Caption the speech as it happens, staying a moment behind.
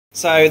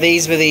So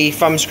these were the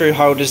thumb screw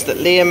holders that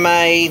Liam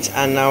made,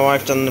 and now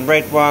I've done the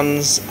red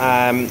ones.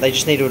 They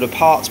just need all the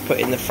parts put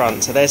in the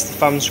front. So there's the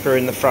thumb screw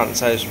in the front,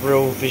 so it's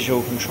real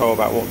visual control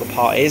about what the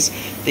part is.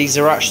 These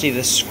are actually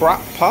the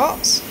scrap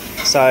parts,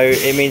 so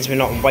it means we're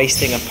not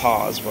wasting a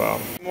part as well.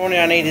 This morning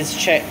I needed to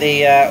check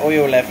the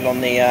oil level on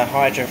the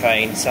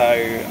hydrovane, so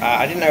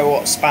I didn't know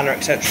what spanner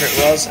etc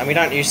it was, and we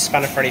don't use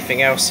spanner for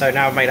anything else, so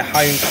now I've made a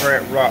home for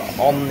it right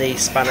on the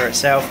spanner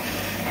itself.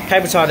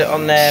 Cable tied it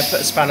on there,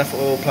 put a spanner for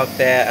oil plug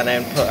there, and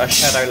then put a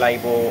shadow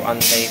label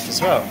underneath as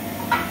well.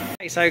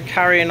 Okay, so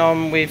carrying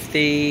on with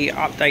the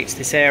updates to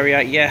this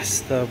area,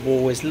 yes, the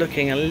wall is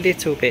looking a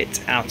little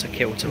bit out of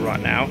kilter right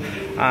now.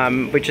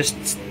 We're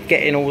just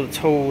getting all the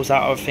tools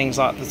out of things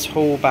like the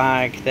tool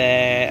bag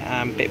there,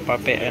 bit by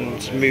bit,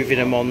 and moving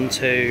them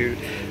onto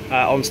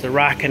the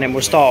rack, and then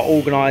we'll start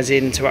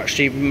organising to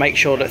actually make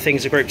sure that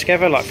things are grouped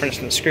together. Like for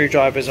instance,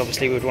 screwdrivers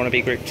obviously would want to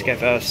be grouped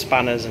together,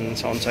 spanners and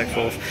so on and so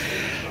forth.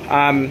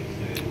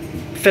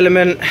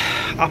 Filament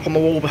up on the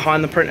wall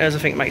behind the printers I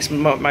think makes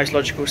most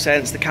logical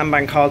sense. The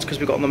Kanban cards, because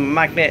we've got them on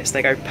magnets,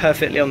 they go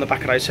perfectly on the back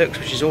of those hooks,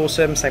 which is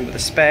awesome. Same with the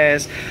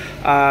spares.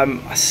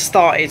 I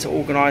started to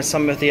organise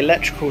some of the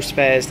electrical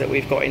spares that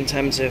we've got in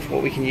terms of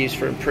what we can use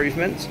for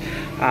improvements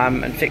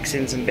and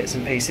fixings and bits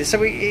and pieces. So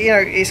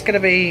it's going to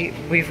be,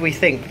 we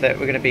think that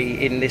we're going to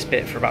be in this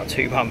bit for about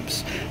 2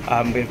 months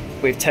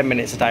with 10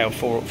 minutes a day or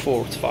four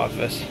to five of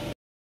us.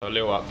 A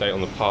little update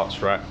on the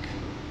parts rack.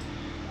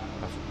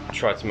 I've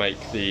tried to make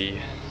the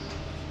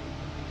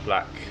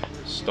black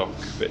stock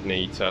a bit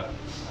neater.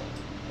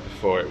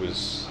 Before it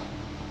was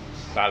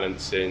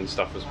balancing,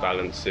 stuff was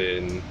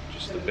balancing,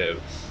 just a bit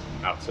of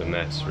outer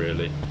mess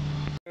really.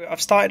 I've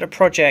started a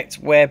project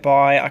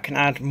whereby I can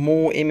add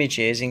more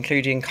images,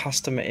 including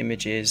customer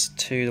images,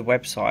 to the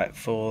website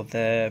for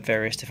the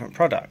various different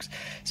products.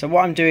 So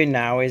what I'm doing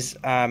now is,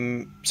 so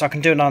I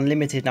can do an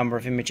unlimited number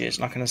of images,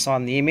 and I can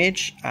assign the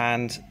image,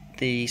 and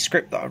the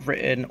script that I've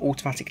written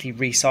automatically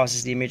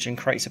resizes the image and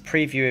creates a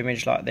preview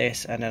image like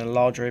this, and then a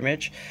larger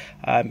image,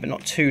 but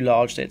not too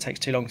large that it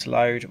takes too long to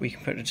load. We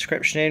can put the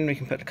description in, we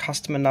can put the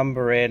customer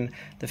number in,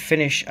 the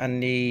finish,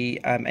 and the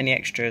any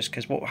extras,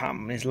 because what will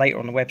happen is later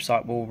on the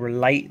website we'll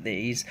relate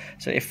these.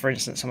 So if for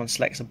instance someone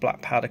selects a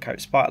black powder coat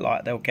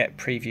spotlight, they'll get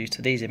previews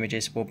to these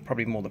images, well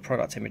probably more the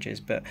product images,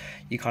 but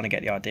you kind of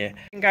get the idea.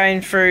 I'm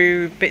going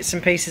through bits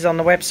and pieces on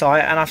the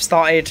website, and I've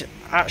started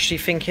actually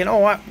thinking,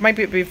 oh,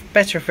 maybe it'd be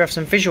better if we have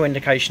some visual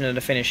indication of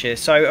the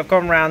finishes. So I've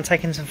gone around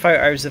taking some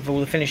photos of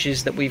all the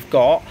finishes that we've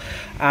got.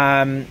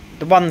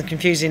 The one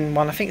confusing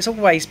one, I think it's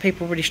always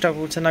people really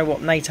struggle to know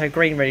what NATO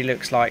green really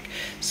looks like.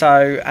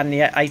 So, and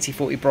the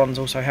 8040 bronze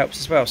also helps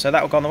as well. So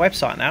that will go on the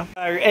website now.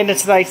 So end of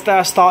today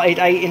I started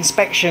a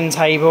inspection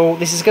table.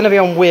 This is going to be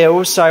on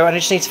wheels, so I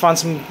just need to find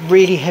some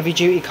really heavy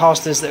duty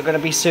casters that are going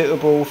to be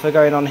suitable for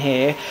going on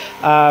here.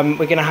 We're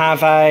going to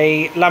have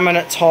a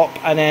laminate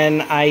top and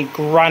then a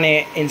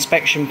granite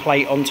inspection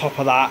plate on top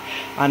of that,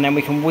 and then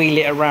we can wheel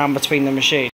it around between the machines.